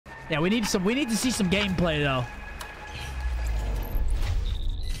Yeah, we need to see some gameplay though.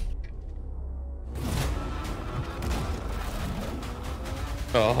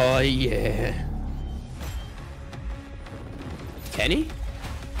 Oh yeah. Kenny?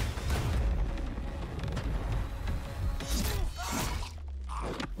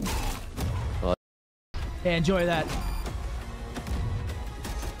 Yeah, enjoy that.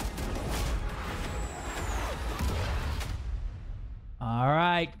 All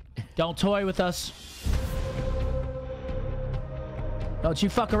right. Don't toy with us. Don't you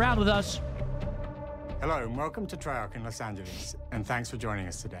fuck around with us. Hello and welcome to Treyarch in Los Angeles, and thanks for joining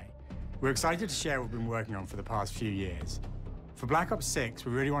us today. We're excited to share what we've been working on for the past few years. For Black Ops 6,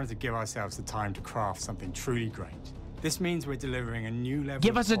 we really wanted to give ourselves the time to craft something truly great. This means we're delivering a new level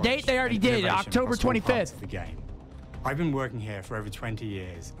Give us a date. They already did, October 25th. The game. I've been working here for over 20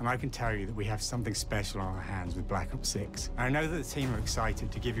 years, and I can tell you that we have something special on our hands with Black Ops 6. And I know that the team are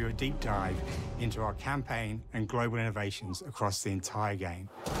excited to give you a deep dive into our campaign and global innovations across the entire game.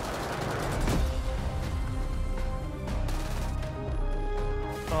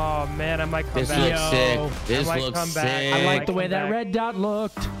 Oh man, I might come this back. Looks sick. This looks sick. I like the way that red dot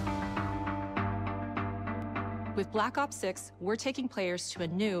looked. With Black Ops 6, we're taking players to a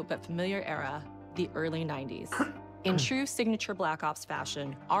new but familiar era, the early 90s. In true signature Black Ops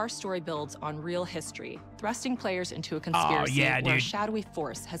fashion, our story builds on real history, thrusting players into a conspiracy where a shadowy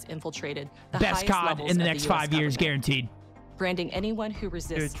force has infiltrated the best highest COD levels in the of next US 5 years, government, guaranteed. branding anyone who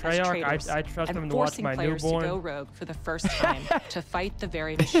resists Dude, as Treyarch, traitors, I trust them and to watch forcing my players newborn. to go rogue for the first time to fight the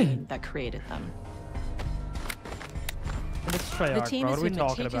very machine that created them. It's Treyarch, The team bro. has What are we been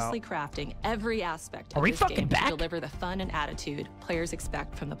talking about? meticulously crafting every aspect Are of we this fucking game back? to deliver the fun and attitude players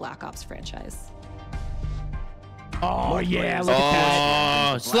expect from the Black Ops franchise. Oh yeah, look at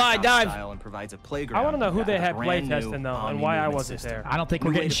that. Oh, slide dive. And provides a playground. I want to know who they had brand new playtesting though, and why I wasn't there. I don't think we're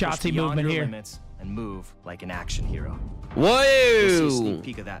New way getting to push Shotzi beyond movement your here. limits and move like an action hero. We'll see a Whoa. sneak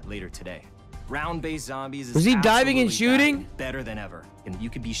peek of that later today. Round-based zombies is Was he diving and absolutely shooting? back, better than ever, and you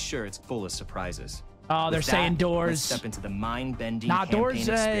can be sure it's full of surprises. Oh, they're With saying that, doors. Let's step into the mind-bending Nah, campaign doors,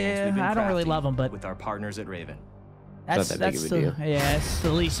 experience we've been I don't really crafting love 'em, but- with our partners at Raven. That's Not that big of a deal. yeah, that's the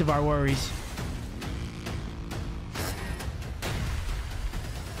least of our worries.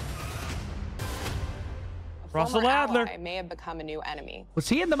 Russell Former Adler. ally may have become a new enemy. Was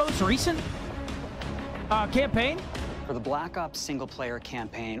he in the most recent campaign? For the Black Ops single-player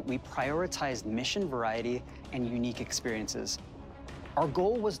campaign, we prioritized mission variety and unique experiences. Our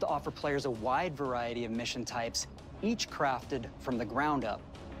goal was to offer players a wide variety of mission types, each crafted from the ground up.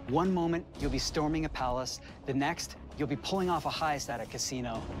 One moment, you'll be storming a palace. The next, you'll be pulling off a heist at a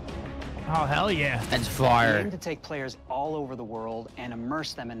casino. Oh, hell yeah. That's We fire. aim to take players all over the world and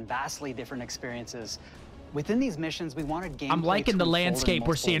immerse them in vastly different experiences. Within these missions, we wanted gameplay I'm liking the to unfold in landscape we're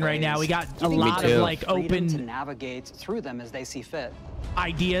multiple seeing right now. ways, We got a giving lot players of like freedom to open navigate through them as they see fit.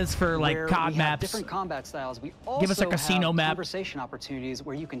 ideas for like Where COD we have maps. different combat styles. We also Give us a casino have map. conversation opportunities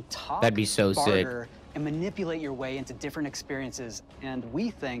where you can talk, That'd be so sick. barter, and manipulate your way into different experiences. And we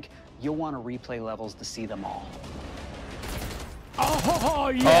think you'll want to replay levels to see them all. Oh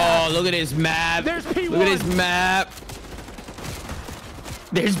yeah. Oh, look at his map. There's P1. Look at his map.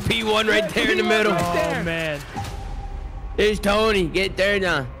 There's P1 right there in the P1 middle. right there. Oh man. There's Tony. Get there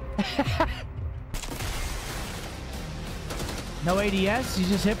now. No ADS. You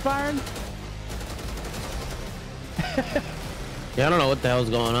just hip firing. Yeah, I don't know what the hell's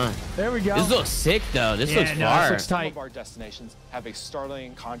going on. There we go. This looks sick though. This looks no, fire. This looks Some tight. of our destinations have a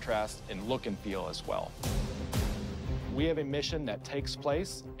startling contrast in look and feel as well. We have a mission that takes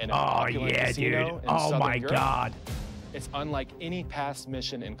place in an Oh opulent yeah, casino dude. in Oh Southern my Europe. god. It's unlike any past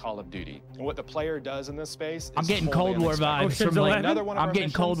mission in Call of Duty. And what the player does in this space is I'm getting totally Cold War unexpected. vibes Ocean's from like. 11? Another one of I'm our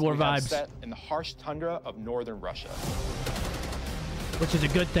getting Cold missions War we have vibes, set in the harsh tundra of northern Russia. which is a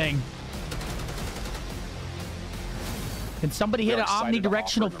good thing. Can somebody hit an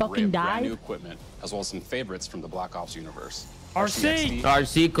omnidirectional fucking brand new dive? equipment, as well as some favorites from the Black Ops universe. RC.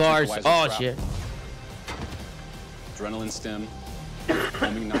 RC cars. Improviser Oh trap, shit. Adrenaline stem,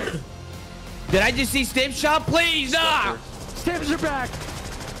 homing knife, Did I just see Stip Shop? Please, nah. Stims are back.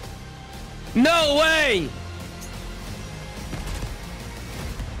 No way.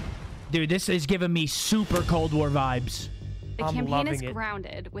 Dude, this is giving me super Cold War vibes. The I'm campaign loving is it.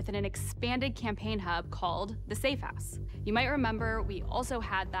 grounded within an expanded campaign hub called the Safe House. You might remember we also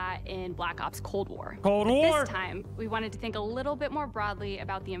had that in Black Ops Cold War. Cold But War. This time, we wanted to think a little bit more broadly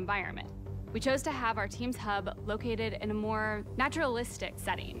about the environment. We chose to have our team's hub located in a more naturalistic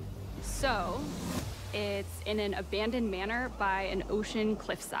setting. So, it's in an abandoned manor by an ocean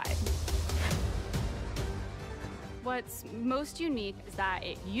cliffside. What's most unique is that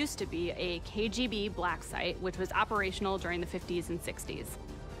it used to be a KGB black site, which was operational during the 50s and 60s.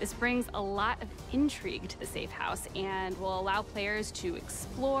 This brings a lot of intrigue to the safe house and will allow players to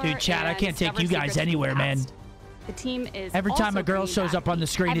explore. Dude, chat, I can't take you guys anywhere, man. The team is every time a girl shows up on the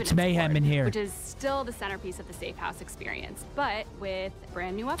screen, it's mayhem in here. Which is still the centerpiece of the safe house experience, but with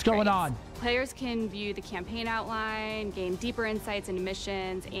brand new upgrades. What's going on? Players can view the campaign outline, gain deeper insights into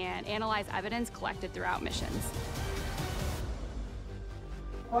missions, and analyze evidence collected throughout missions.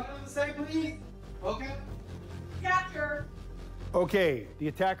 What on the say, please? Okay. Capture. Okay, the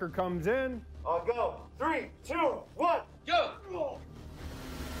attacker comes in. I'll go. 3, 2, 1, go!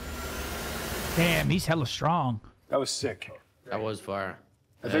 Damn, he's hella strong. That was sick. That was fire.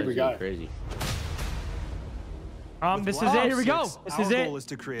 I think we got it. Crazy. This is it. Here we go. This is it. Goal is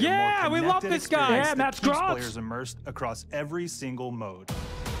to create yeah, a more we love this guy. Yeah, Matt's keeps Grox. players immersed across every single mode.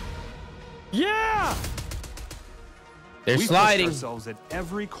 Yeah. They're we sliding. push ourselves at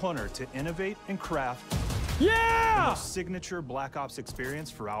every corner to innovate and craft the most signature Black Ops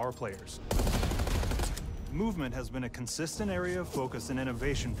experience for our players. Movement has been a consistent area of focus and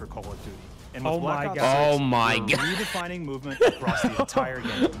innovation for Call of Duty. And with Black Ops 6, we're redefining movement across the entire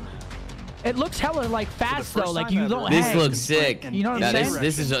game. It looks hella like fast though, like you don't This hang. looks sick. You know what I'm saying?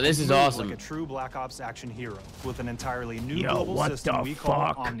 This is awesome. Like a true Black Ops action hero with an entirely new Yo, global what system the we call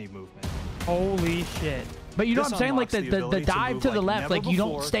fuck? Omni Movement. Holy shit. But you know This what I'm saying? Like unlocks the dive move to the like left, never like you don't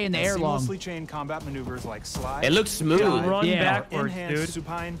before stay in the and air long. seamlessly chain combat maneuvers like slide. It looks smooth. dive, Run Yeah. backwards, enhance dude.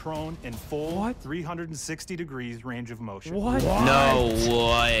 supine prone in full 360 degrees range of motion. What? No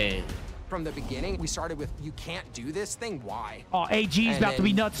way. From the beginning, we started with, you can't do this thing, why? Oh, AG's And about to be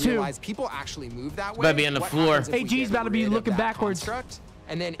then nuts too. realized people actually move that way. Better be on the What floor. happens if we AG's get about to be rid of looking that backwards. construct?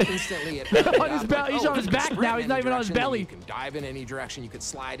 And then instantly it On his belly, he's on his back now. He's not even on his belly. You can dive in any direction. You could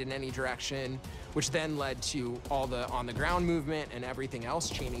slide in any direction, which then led to all the on the ground movement and everything else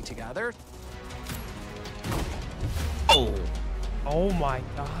chaining together. Oh, Oh my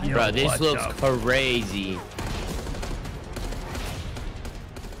god. bro, this looks crazy.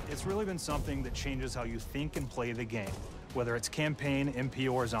 It's really been something that changes how you think and play the game, whether it's campaign, MP,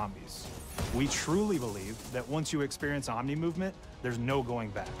 or zombies. We truly believe that once you experience Omni movement, there's no going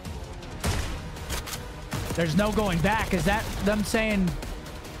back. There's no going back. Is that them saying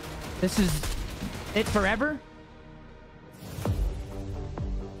this is it forever?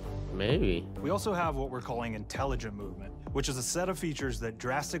 Maybe. We also have what we're calling intelligent movement, which is a set of features that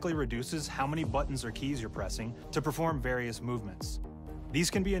drastically reduces how many buttons or keys you're pressing to perform various movements. These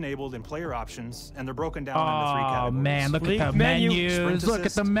can be enabled in player options, and they're broken down into 3 categories. Oh man, look at the Menu. menus. Sprint Look at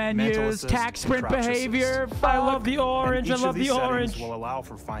assist, the mental menus. assist, Tac and sprint crouch behavior. assist. I love the orange. I And each love of the these orange. settings will allow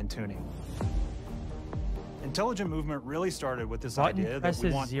for fine-tuning. Intelligent movement really started with this Button idea that presses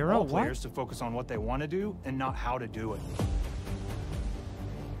we want 0? all What? players to focus on what they want to do and not how to do it.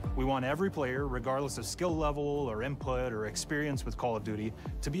 We want every player, regardless of skill level or input or experience with Call of Duty,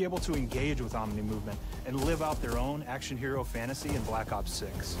 to be able to engage with Omni movement and live out their own action hero fantasy in Black Ops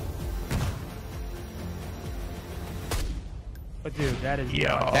 6. But dude, that is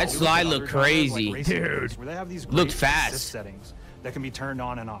That slide looked crazy. Dude, where they have these Looked great fast. assist settings that can be turned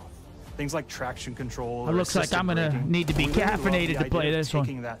on and off. Things like traction control. It or looks like assisted I'm gonna braking. need to be We really love caffeinated the to play idea of this one.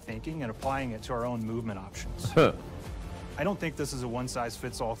 Taking that thinking and applying it to our own movement options. Huh. I don't think this is a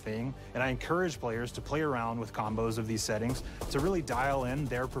one-size-fits-all thing, and I encourage players to play around with combos of these settings to really dial in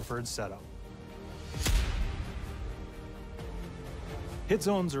their preferred setup. Hit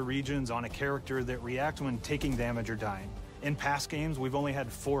zones are regions on a character that react when taking damage or dying. In past games, we've only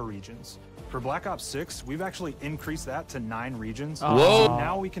had 4 regions. For Black Ops 6, we've actually increased that to 9 regions. Whoa. So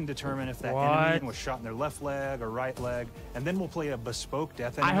now we can determine if that enemy was shot in their left leg or right leg, and then we'll play a bespoke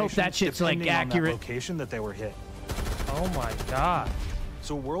death animation. I hope that shit's, like, depending on that accurate. location that they were hit. Oh my god.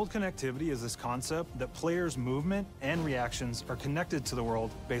 So world connectivity is this concept that players' movement and reactions are connected to the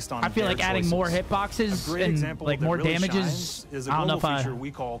world based on I feel their like adding choices. more hitboxes A great and example like that more really damages. shines is a I don't know global if I. feature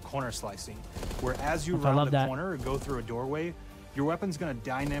we call corner slicing, where as you If I round love the that. corner or go through a doorway, your weapon's going to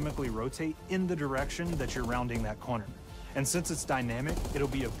dynamically rotate in the direction that you're rounding that corner. And since it's dynamic, it'll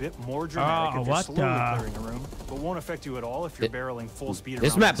be a bit more dramatic Oh, if you're what slowly the- clearing a room, but won't affect you at all if you're barreling full speed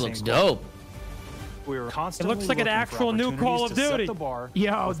This around map the same looks corner. dope. We're constantly looks like an looking for actual new Call of opportunities to set Duty. the bar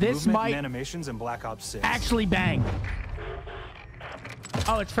Yo, with this movement might and animations in Black Ops 6. actually bang.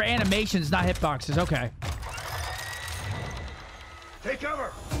 Oh, it's for animations, not hitboxes. Okay. Take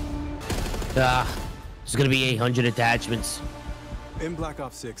cover! There's gonna be 800 attachments. In Black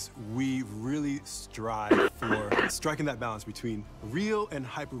Ops 6, we really strive for striking that balance between real and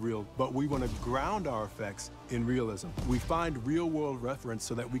hyper-real, but we want to ground our effects in realism. We find real-world reference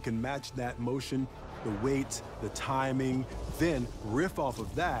so that we can match that motion the weight, the timing, then riff off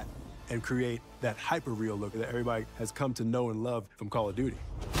of that and create that hyper-real look that everybody has come to know and love from Call of Duty.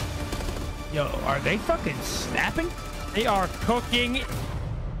 Yo, are they fucking snapping? They are cooking.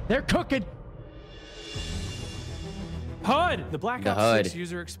 They're cooking. HUD. The Black Ops 6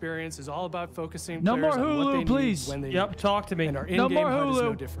 user experience is all about focusing No players more on what they Hulu, need please. when they Yep, need. talk to me. And our No in-game more HUD is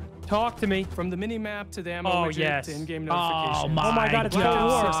no Hulu. different. Talk to me. From the mini-map to the ammo Oh, widget yes. to in-game Oh notifications. my God, it's God.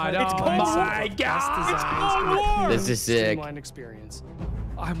 Cold War. It's Cold War. my Best God. designs Cold and a War. pure, This is sick. streamlined experience.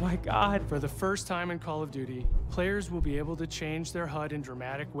 Oh my God. For the first time in Call of Duty, players will be able to change their HUD in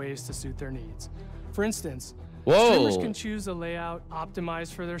dramatic ways to suit their needs. For instance, streamers Whoa. can choose a layout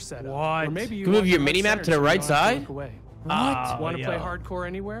optimized for their setup. What? Or maybe you Can you want move your HUD minimap centered to the so you right don't have to side? look away. What? Want to play yo. hardcore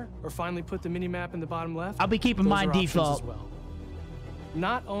anywhere, or finally put the minimap in the bottom left? I'll be keeping Those mine are options default. as well.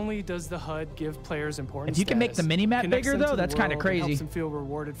 Not only does the HUD give players important If you can make the status, minimap connects bigger, them to though, the that's kinda world and crazy. helps them feel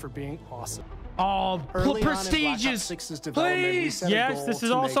rewarded for being awesome. Oh, Early prestigious. on in Black Ops 6's development, we Please. set a Yes, goal this is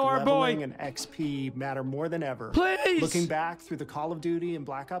to also make our boy. leveling and XP matter more than ever. Please. Looking back through the Call of Duty and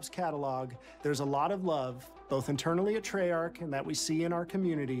Black Ops catalog, there's a lot of love, both internally at Treyarch and that we see in our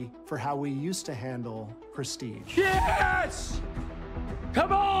community, for how we used to handle prestige. Yes.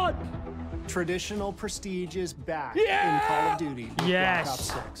 Come on. Traditional prestige is back Yeah! in Call of Duty with Yes.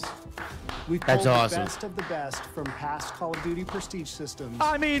 Black Ops 6. We've That's pulled awesome. the best of the best from past Call of Duty prestige systems.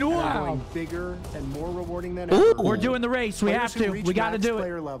 I mean, and are wow. going bigger and more rewarding than Ooh. ever. We're doing the race. We have Players who to. reach We got to max do it.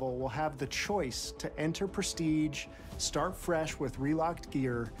 player level will have the choice to enter prestige, start fresh with relocked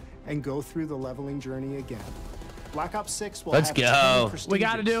gear, and go through the leveling journey again. Black Ops 6 will Let's have go. 10 We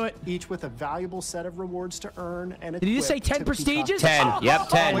gotta do it. each with a valuable set of rewards to earn and Did you just say equip 10 to peak prestiges? 10. octane. Yep,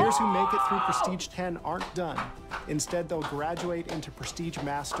 10. Players who make it through Prestige 10 aren't done. Instead, they'll graduate into Prestige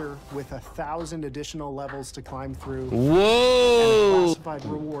Master with 1,000 additional levels to climb through. And a Whoa. classified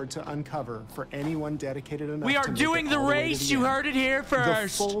reward to uncover for anyone dedicated enough We are to make doing it the all way to race. the You end. heard it here The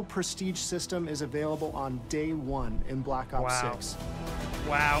first. full Prestige system is available on day 1 in Black Ops Wow. 6.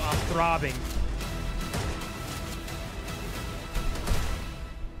 Wow, I'm throbbing.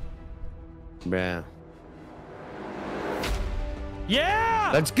 Bruh.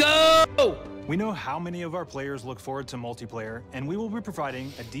 Yeah! Let's go. We know how many of our players look forward to multiplayer, and we will be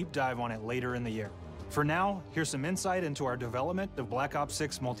providing a deep dive on it later in the year. For now, here's some insight into our development of Black Ops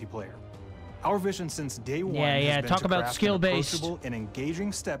 6 multiplayer. Our vision since day one has been talk to about craft skill-based. an approachable and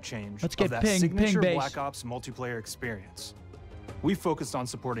engaging step change Let's of get that ping signature based. Black Ops multiplayer experience. We focused on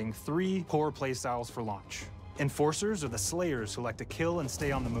supporting 3 core playstyles for launch. Enforcers are the slayers who like to kill and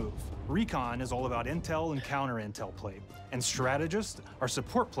stay on the move. Recon is all about intel and counter-intel play. And strategists are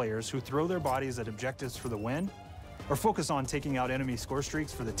support players who throw their bodies at objectives for the win or focus on taking out enemy score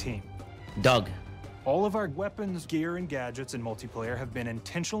streaks for the team. Doug. All of our weapons, gear, and gadgets in multiplayer have been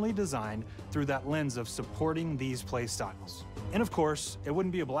intentionally designed through that lens of supporting these play styles. And of course, it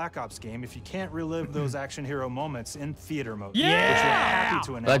wouldn't be a Black Ops game if you can't relive those action hero moments in theater mode. Which we're happy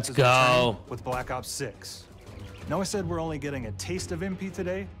to announce Let's is go. returning with Black Ops 6. Now I said we're only getting a taste of MP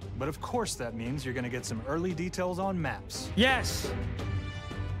today, but of course that means you're gonna get some early details on maps. Yes!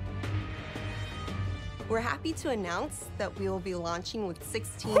 We're happy to announce that we will be launching with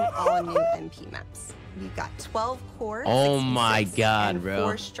 16 all-new MP maps. We've got 12 core, Oh 6v6, my God, and bro.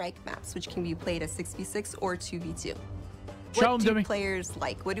 4 strike maps, which can be played as 6v6 or 2v2. Show What 'em to do me. players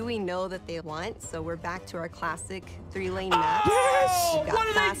like? What do we know that they want? So we're back to our classic 3-lane maps. Yes! We've got What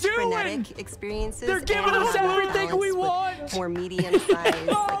are they fast, doing? frenetic experiences. They're giving and us we have everything we balance with want. More medium-sized,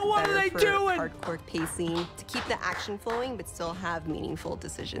 Oh, what are better they for doing? hardcore pacing to keep the action flowing, but still have meaningful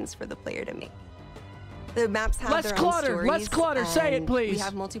decisions for the player to make. The maps have Less their clutter, own less stories. clutter. Say it, and please. We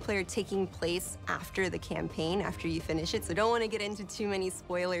have multiplayer taking place after the campaign, after you finish it. So don't want to get into too many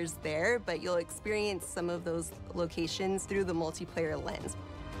spoilers there, but you'll experience some of those locations through the multiplayer lens.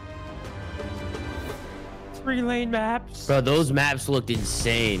 3-lane maps. Bro, those maps looked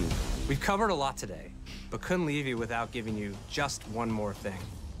insane. We've covered a lot today, but couldn't leave you without giving you just one more thing.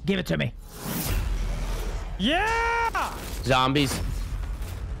 Give it to me. Yeah! Zombies.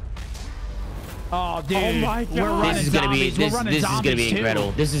 Oh, dude. Oh my God. We're running This is gonna be zombies. We're running this is gonna be zombies, too.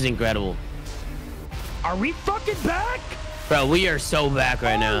 incredible. This is incredible. Are we fucking back? Bro, we are so back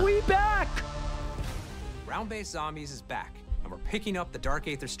right now. Are we back? Round-based Zombies is back, and we're picking up the Dark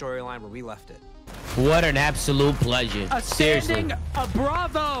Aether storyline where we left it. What an absolute pleasure. A Seriously. standing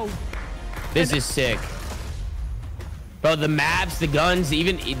bravo. This is sick. Bro, the maps, the guns,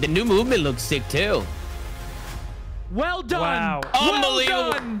 even the new movement looks sick too. Well done. Wow. Unbelievable.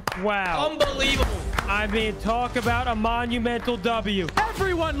 Well done. Wow. Unbelievable. I mean, talk about a monumental W.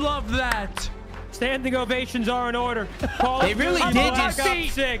 Everyone loved that. Standing ovations are in order. They really did just. Black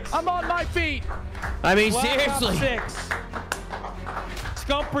Ops 6. I'm on my feet. I mean, Black Ops seriously. 6.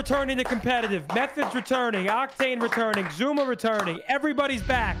 Scump returning to competitive. Methods returning. Octane returning. Zuma returning. Everybody's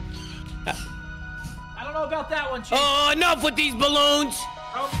back. I don't know about that one, Chief. Oh, enough with these balloons.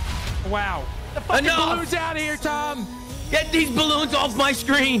 Wow. The fucking Enough. balloons out of here, Tom. Get these balloons off my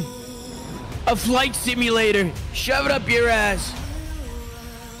screen. A flight simulator. Shove it up your ass.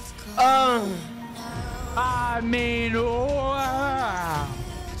 I mean, wow.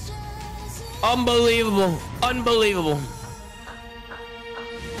 Unbelievable. Unbelievable.